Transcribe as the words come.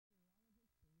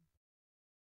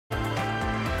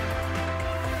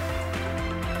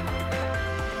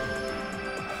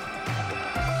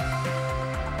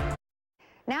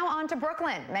Now on to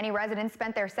Brooklyn. Many residents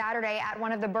spent their Saturday at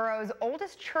one of the borough's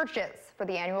oldest churches for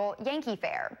the annual Yankee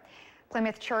Fair.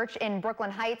 Plymouth Church in Brooklyn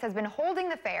Heights has been holding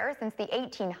the fair since the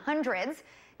 1800s.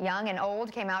 Young and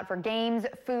old came out for games,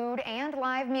 food, and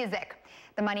live music.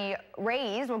 The money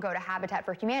raised will go to Habitat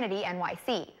for Humanity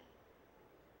NYC.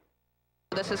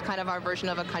 This is kind of our version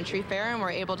of a country fair, and we're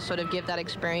able to sort of give that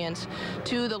experience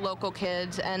to the local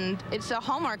kids, and it's a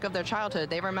hallmark of their childhood.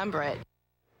 They remember it.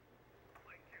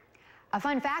 A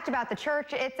fun fact about the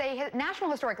church, it's a National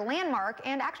Historic Landmark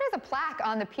and actually has a plaque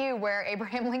on the pew where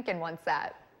Abraham Lincoln once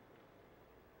sat.